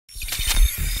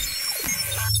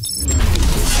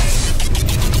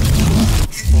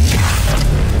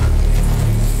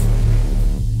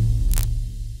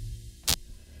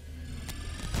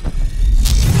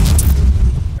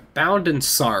Drowned in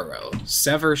sorrow.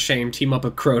 Sever, Shame team up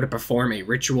with Crow to perform a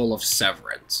ritual of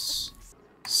severance.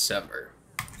 Sever.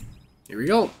 Here we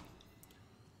go.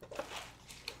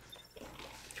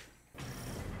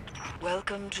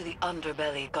 Welcome to the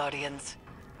Underbelly, Guardians.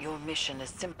 Your mission is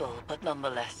simple, but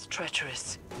nonetheless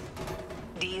treacherous.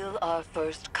 Deal our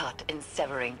first cut in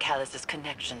severing Callus's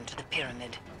connection to the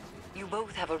pyramid. You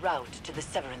both have a route to the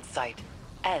severance site,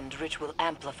 and ritual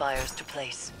amplifiers to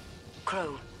place.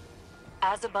 Crow,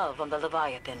 as above on the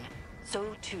Leviathan,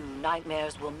 so too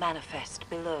nightmares will manifest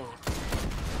below.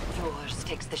 Yours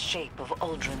takes the shape of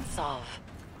Uldren Sav.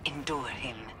 Endure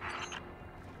him.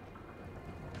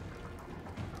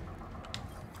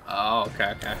 Oh,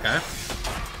 okay.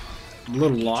 I'm a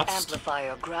little lost. Each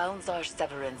amplifier grounds our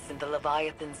severance in the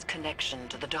Leviathan's connection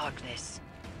to the darkness.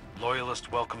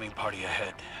 Loyalist welcoming party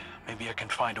ahead. Maybe I can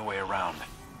find a way around.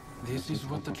 This is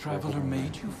what the Traveler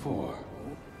made you for.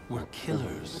 We're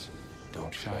killers.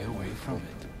 Don't shy away from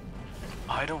it.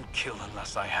 I don't kill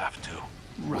unless I have to.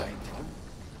 Right.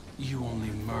 You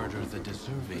only murder the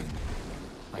deserving.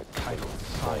 Like titled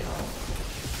Scion.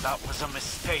 That was a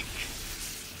mistake.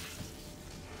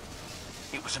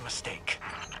 It was a mistake.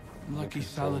 Lucky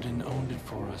Saladin owned it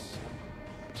for us.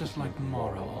 Just like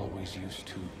Mara always used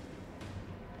to.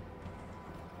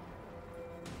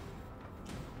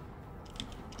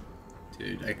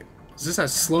 Dude, is this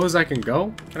as slow as I can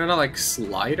go? Can I not, like,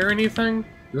 slide or anything?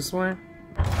 This way?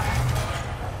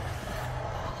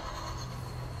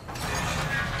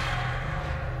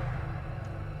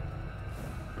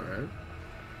 Alright.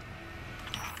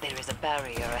 There is a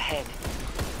barrier ahead.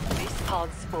 This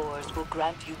pod's spores will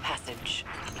grant you passage.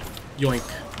 Yoink.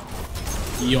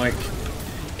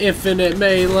 Yoink. Infinite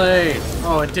melee!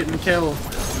 Oh, it didn't kill.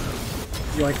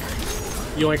 Yoink.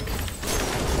 Yoink.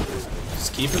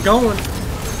 Just keep it going.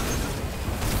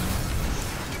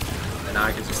 And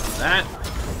I can just do that.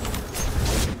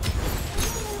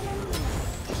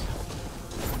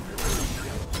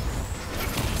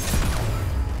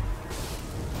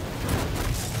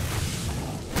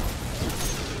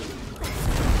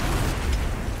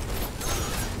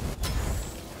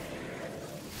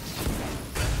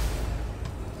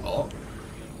 Oh.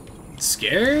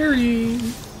 Scary.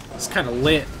 It's kind of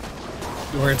lit.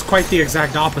 Or it's quite the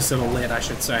exact opposite of lit, I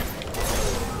should say.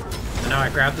 And now I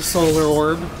grab the solar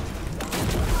orb.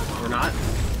 Or not.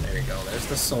 There you go, there's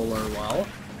the solar well.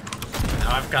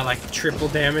 Now I've got like triple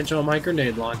damage on my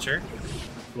grenade launcher.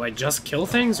 Do I just kill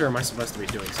things, or am I supposed to be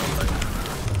doing something?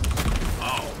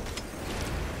 Oh.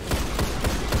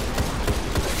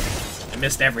 I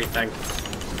missed everything.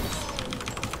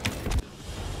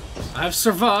 I've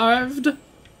survived!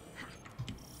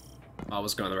 I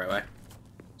was going the right way.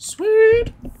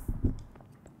 Sweet!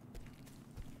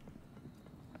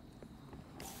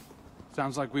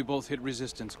 Sounds like we both hit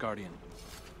resistance, Guardian.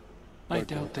 I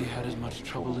doubt they had as much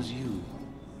trouble as you.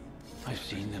 I've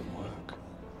seen them work.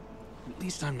 At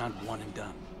least I'm not one and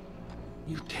done.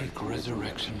 You take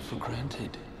resurrection for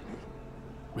granted.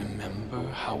 Remember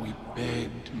how we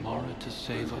begged Mara to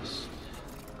save us?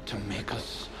 To make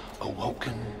us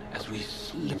awoken as we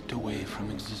slipped away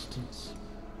from existence?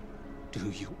 Do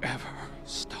you ever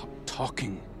stop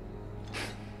talking?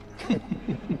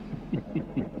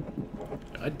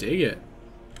 I dig it.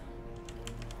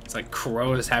 It's like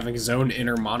Crow is having his own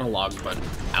inner monologue, but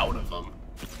out of him.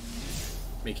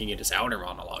 Making it his outer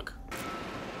monologue.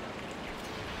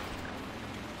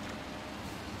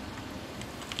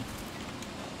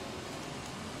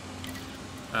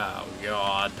 Oh,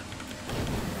 God.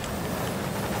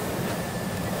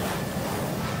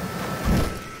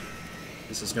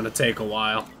 This is gonna take a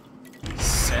while.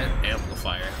 Set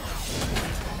amplifier.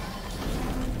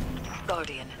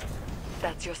 Guardian,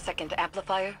 that's your second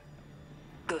amplifier?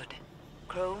 Good.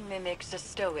 Crow mimics a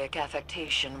stoic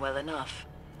affectation well enough.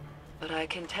 But I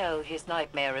can tell his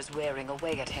nightmare is wearing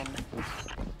away at him.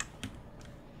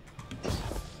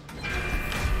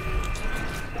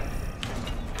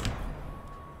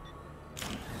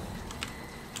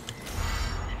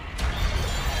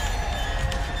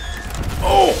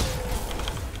 Oh!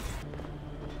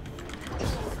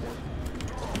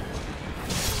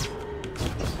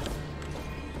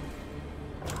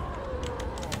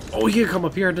 Oh, he can come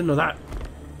up here. I didn't know that.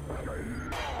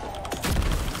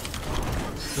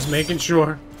 Just making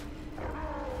sure.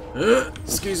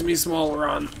 Excuse me, small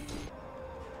run.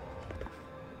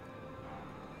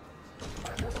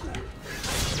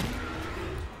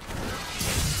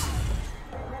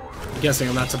 I'm guessing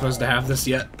I'm not supposed to have this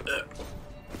yet.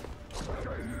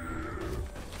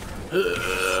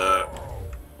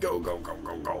 Go, go, go,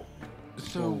 go, go.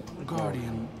 So,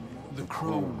 Guardian, the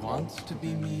Crow wants to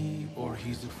be me, or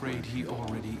he's afraid he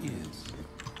already is?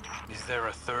 Is there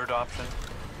a third option?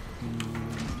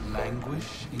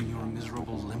 Languish in your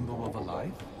miserable limbo of a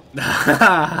life?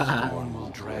 Scorn will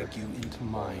drag you into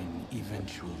mine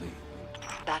eventually.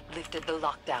 That lifted the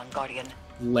lockdown, Guardian.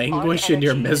 Languish Our in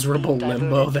your energy is miserable being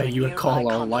limbo diverted to that a you would call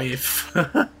nearby a conduit. life.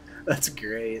 That's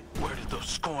great. Where did those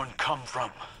scorn come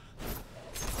from?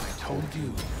 I told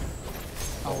you,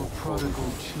 our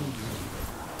prodigal children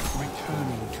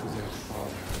returning to their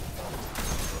father.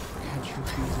 Can't you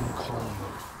hear them calling?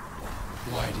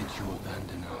 Why did you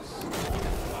abandon us?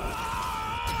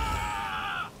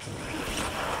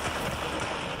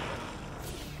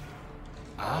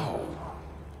 Ow,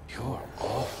 you're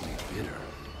awfully bitter.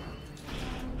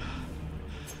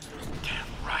 Damn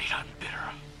right I'm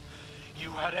bitter. You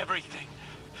had everything,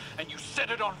 and you set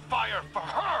it on fire for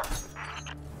her!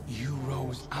 You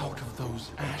rose out of those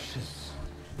ashes.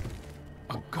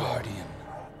 A guardian.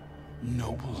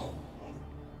 Noble.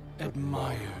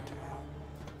 Admired.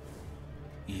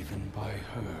 Even by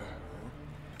her.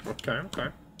 Okay, okay.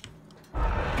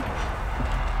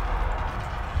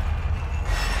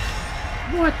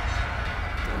 What?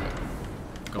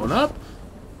 Going up?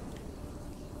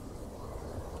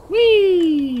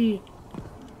 Whee!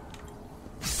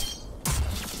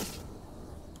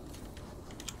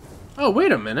 Oh,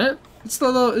 wait a minute. It's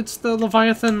the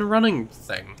Leviathan running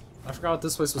thing. I forgot what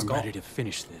this place was I'm called. ready to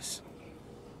finish this.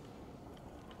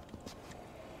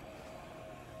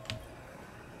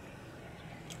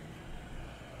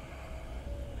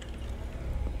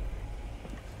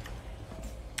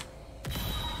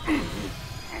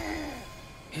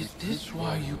 Is this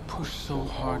why you push so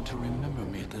hard to remember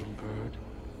me, little bird?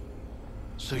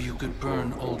 So you could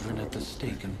burn Uldren at the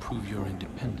stake and prove your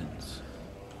independence?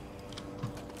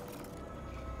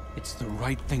 It's the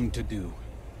right thing to do.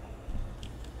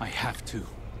 I have to.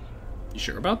 You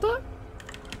sure about that?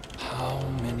 How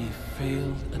many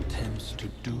failed attempts to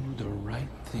do the right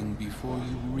thing before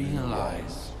you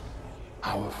realize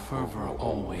our fervor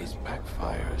always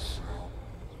backfires?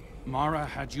 Mara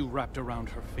had you wrapped around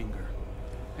her finger.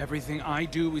 Everything I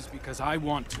do is because I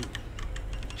want to.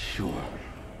 Sure.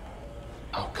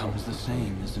 Outcome's the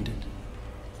same, isn't it?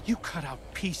 You cut out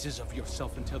pieces of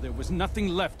yourself until there was nothing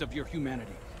left of your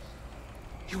humanity.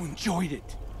 You enjoyed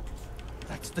it.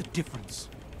 That's the difference.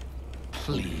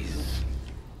 Please.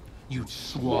 You'd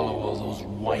swallow all those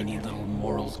whiny little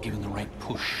morals given the right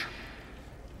push.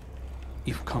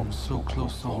 You've come so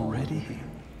close already.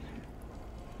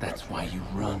 That's why you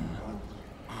run.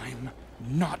 I'm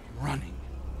not running.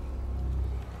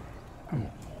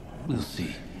 We'll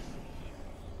see.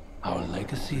 Our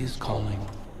legacy is calling.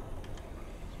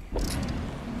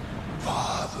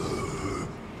 Father.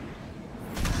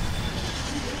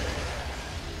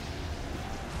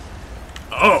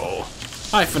 Oh!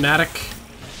 Hi, fanatic.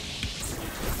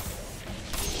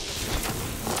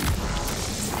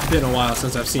 Been a while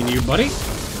since I've seen you, buddy.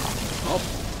 Oh.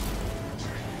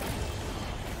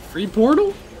 Free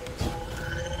portal?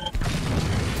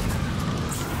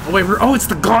 Oh wait, oh, it's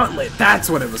the gauntlet. That's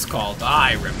what it was called.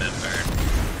 I remember.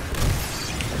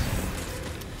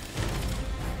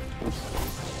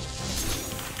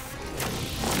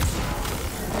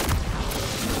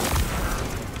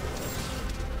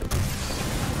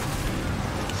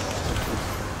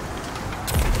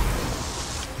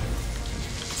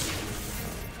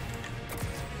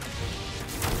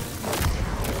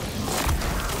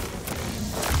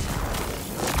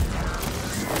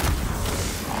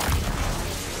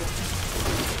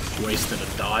 Wasted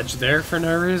a dodge there for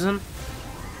no reason.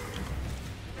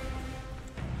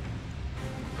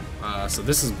 So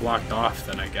this is blocked off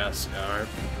then, I guess. Alright.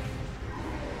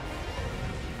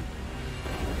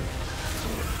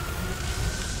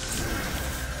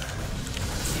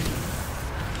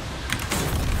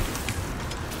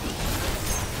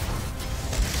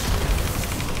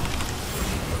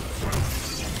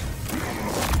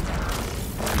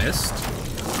 Missed.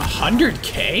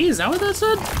 100K? Is that what that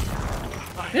said?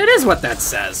 It is what that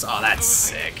says. Oh, that's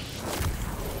sick.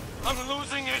 I'm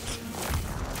losing it!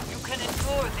 You can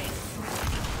endure this.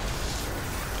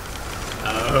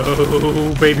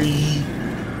 Oh, baby.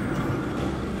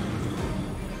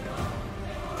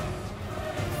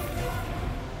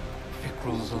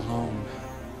 Fikrul's alone.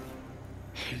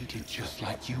 Hated just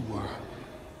like you were.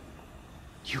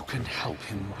 You can help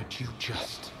him, but you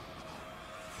just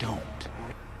don't.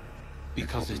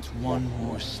 Because it's one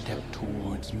more step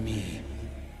towards me.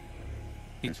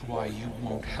 It's why you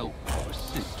won't help our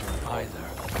sister either.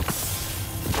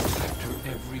 After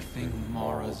everything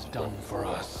Mara's done for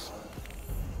us.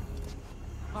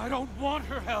 I don't want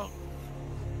her help.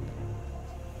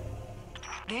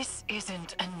 This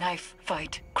isn't a knife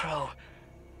fight, Crow.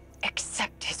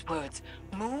 Accept his words.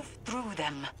 Move through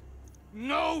them.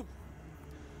 No!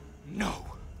 No!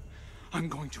 I'm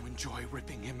going to enjoy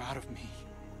ripping him out of me.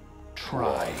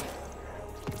 Try.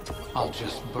 I'll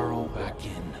just burrow back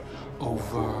in,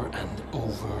 over and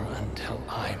over until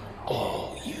I'm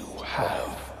all you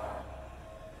have.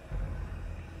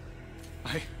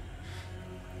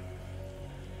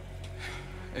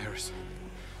 Eris,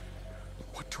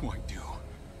 what do I do?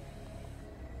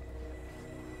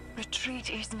 Retreat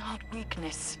is not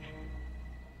weakness.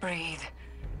 Breathe.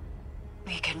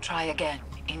 We can try again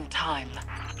in time.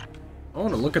 I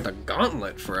want to look at the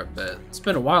gauntlet for a bit. It's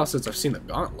been a while since I've seen the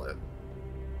gauntlet.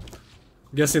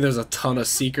 I'm guessing there's a ton of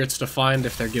secrets to find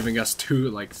if they're giving us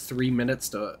 3 minutes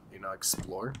to,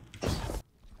 explore.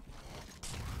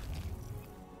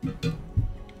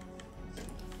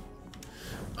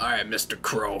 Alright, Mr.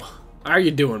 Crow. How are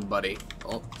you doing, buddy?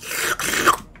 Oh.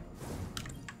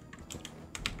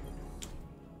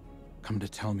 Come to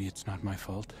tell me it's not my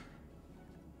fault?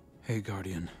 Hey,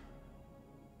 Guardian.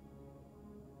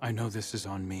 I know this is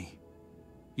on me.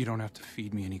 You don't have to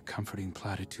feed me any comforting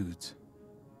platitudes.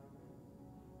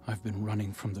 I've been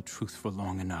running from the truth for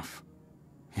long enough.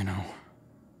 You know,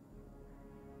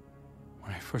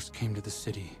 when I first came to the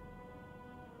city,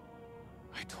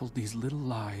 I told these little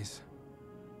lies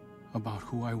about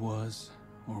who I was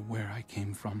or where I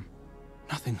came from.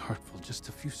 Nothing hurtful, just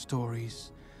a few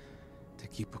stories to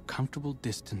keep a comfortable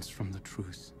distance from the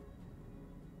truth.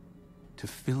 To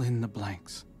fill in the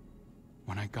blanks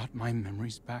when I got my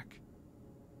memories back.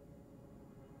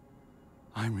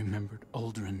 I remembered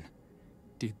Uldren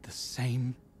did the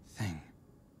same thing.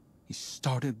 He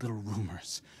started little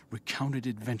rumors, recounted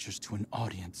adventures to an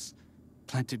audience,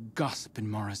 planted gossip in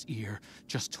Mara's ear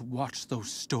just to watch those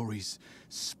stories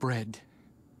spread.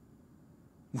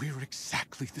 We're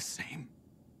exactly the same.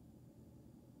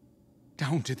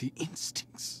 Down to the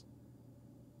instincts.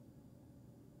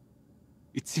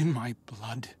 It's in my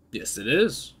blood. Yes, it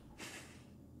is.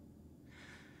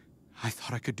 I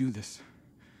thought I could do this.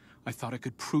 I thought I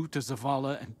could prove to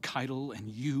Zavala and Keitel and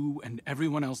you and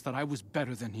everyone else that I was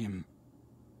better than him.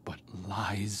 But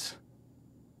lies...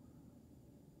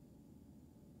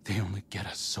 they only get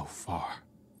us so far.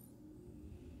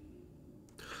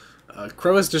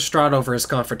 Crow is distraught over his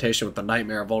confrontation with the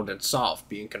nightmare of Uldren Solve.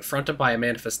 Being confronted by a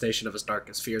manifestation of his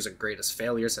darkest fears and greatest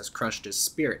failures has crushed his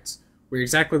spirits. We're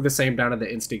exactly the same down to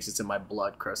the instincts. It's in my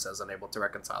blood, Crow says, unable to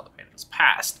reconcile the pain of his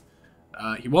past.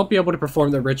 He won't be able to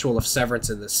perform the ritual of severance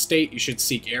in this state. You should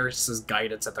seek Eris's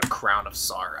guidance at the Crown of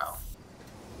Sorrow.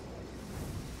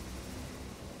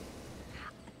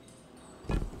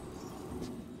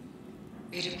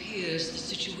 It appears the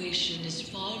situation is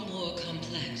far more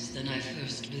complex than I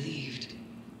first believed.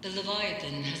 The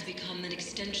Leviathan has become an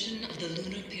extension of the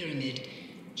lunar pyramid,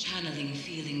 channeling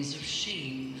feelings of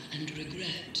shame and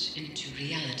regret into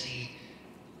reality.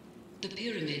 The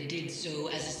pyramid did so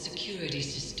as a security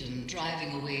system,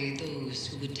 driving away those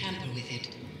who would tamper with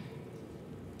it.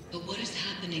 But what is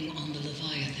happening on the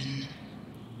Leviathan?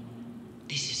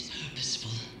 This is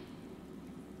purposeful.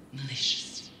 Malicious.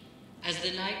 As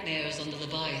the nightmares on the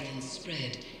Leviathan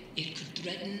spread, it could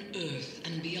threaten Earth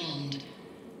and beyond.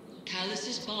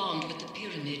 Callus's bond with the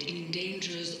pyramid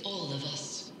endangers all of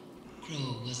us.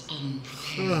 Crow was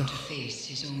unprepared to face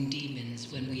his own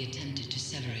demons when we attempted to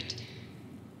sever it.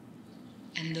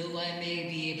 And though I may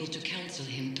be able to counsel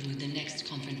him through the next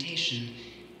confrontation,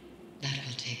 that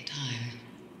will take time.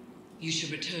 You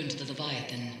should return to the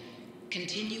Leviathan.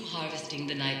 Continue harvesting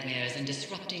the nightmares and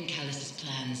disrupting Callus's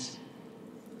plans.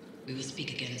 We will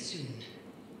speak again soon.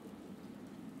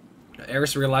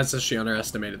 Eris realizes she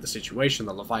underestimated the situation.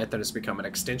 The Leviathan has become an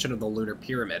extension of the lunar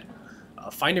pyramid.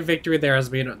 Finding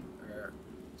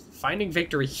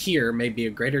victory here may be a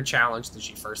greater challenge than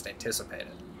she first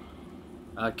anticipated.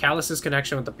 Callus's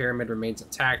connection with the pyramid remains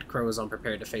intact. Crow is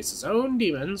unprepared to face his own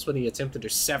demons when he attempted to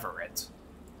sever it.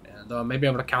 And though I may be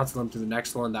able to counsel him through the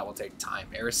next one, that will take time.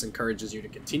 Eris encourages you to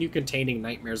continue containing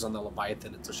nightmares on the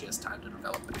Leviathan until she has time to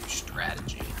develop a new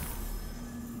strategy.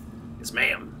 Yes,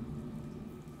 ma'am.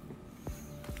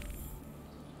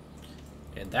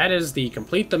 And that is the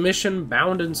complete the mission,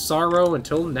 Bound in Sorrow,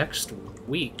 until next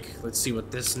week. Let's see what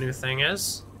this new thing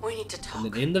is. We need to talk.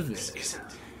 And then in the video.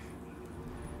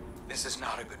 This is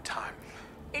not a good time.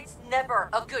 It's never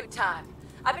a good time.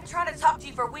 I've been trying to talk to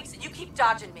you for weeks and you keep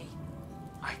dodging me.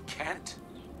 I can't.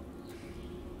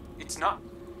 It's not...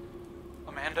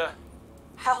 Amanda...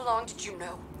 How long did you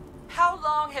know? How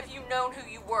long have you known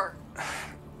who you were?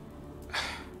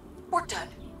 We're done.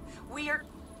 We're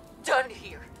done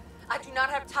here. I do not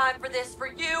have time for this, for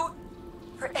you,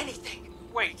 for anything.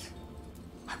 Wait.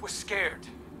 I was scared.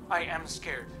 I am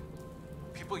scared.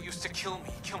 People used to kill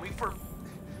me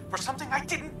for something I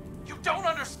didn't. You don't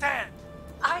understand.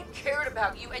 I cared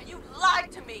about you, and you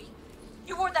lied to me.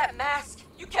 You wore that mask.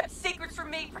 You kept secrets from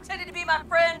me, pretended to be my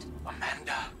friend.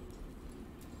 Amanda,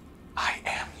 I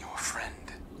am your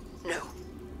friend. No,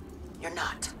 you're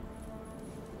not.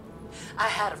 I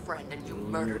had a friend, and you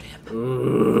murdered him.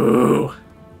 Ooh.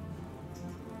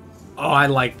 Oh, I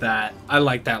like that. I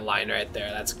like that line right there.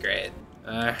 That's great.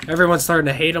 Everyone's starting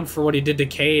to hate him for what he did to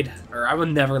Cade. Or I would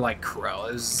never like Crow.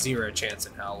 There's zero chance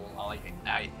in hell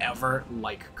I ever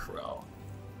like Crow.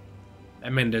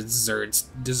 That man deserves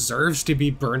to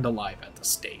be burned alive at the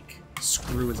stake.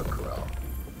 Screw the Crow.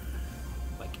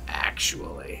 Like,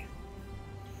 actually.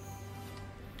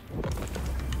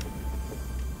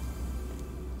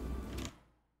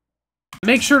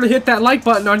 Make sure to hit that like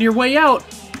button on your way out,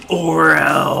 or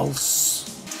else.